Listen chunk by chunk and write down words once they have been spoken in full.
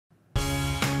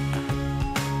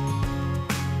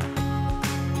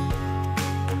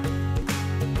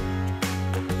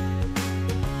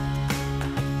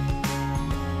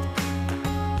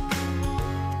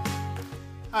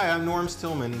Hi, I'm Norm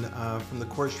Stillman from the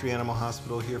Court Street Animal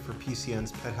Hospital here for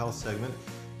PCN's Pet Health segment.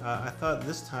 I thought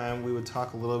this time we would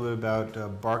talk a little bit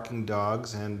about barking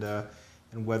dogs and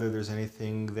whether there's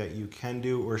anything that you can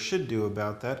do or should do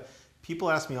about that. People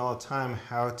ask me all the time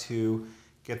how to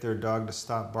get their dog to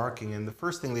stop barking, and the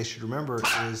first thing they should remember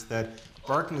is that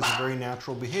barking is a very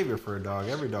natural behavior for a dog.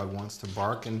 Every dog wants to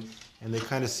bark, and they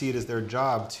kind of see it as their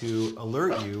job to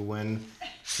alert you when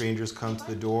strangers come to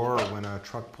the door or when a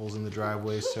truck pulls in the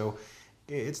driveway. So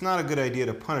it's not a good idea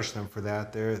to punish them for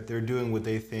that. They're doing what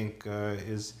they think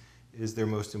is their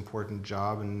most important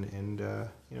job, and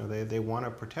you know, they want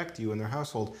to protect you and their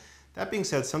household. That being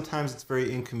said, sometimes it's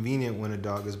very inconvenient when a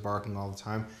dog is barking all the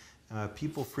time.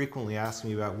 People frequently ask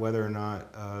me about whether or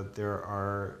not there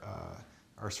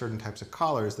are certain types of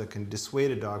collars that can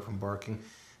dissuade a dog from barking.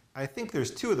 I think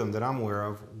there's two of them that I'm aware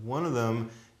of. One of them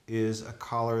is a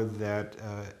collar that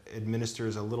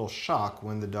administers a little shock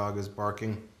when the dog is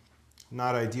barking.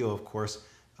 Not ideal, of course.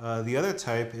 The other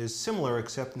type is similar,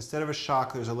 except instead of a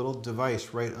shock, there's a little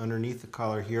device right underneath the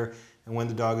collar here, and when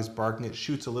the dog is barking, it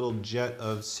shoots a little jet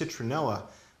of citronella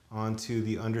onto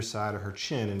the underside of her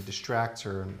chin and distracts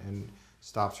her and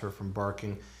stops her from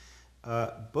barking.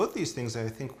 Both these things, I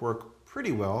think, work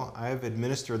pretty well. I've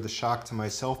administered the shock to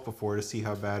myself before to see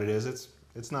how bad it is.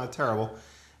 It's not terrible,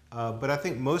 but I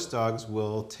think most dogs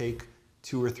will take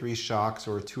 2 or 3 shocks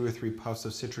or 2 or 3 puffs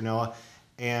of citronella,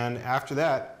 and after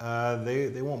that,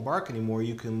 they won't bark anymore.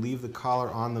 You can leave the collar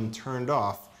on them turned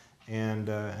off, and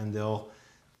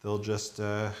they'll just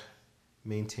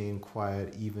maintain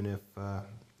quiet even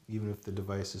if the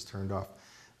device is turned off.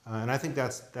 And I think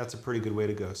that's a pretty good way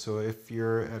to go. So if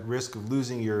you're at risk of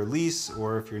losing your lease,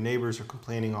 or if your neighbors are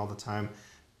complaining all the time,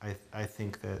 I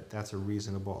think that's a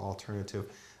reasonable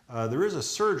alternative. There is a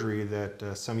surgery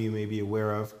that some of you may be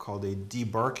aware of called a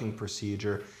debarking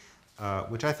procedure,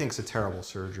 which I think is a terrible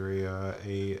surgery,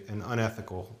 an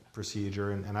unethical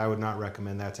procedure, and I would not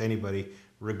recommend that to anybody,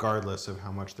 regardless of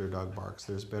how much their dog barks.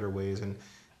 There's better ways, and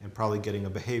probably getting a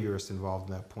behaviorist involved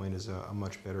in that point is a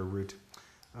much better route.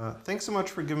 Thanks so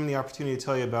much for giving me the opportunity to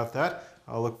tell you about that.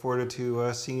 I'll look forward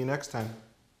to seeing you next time.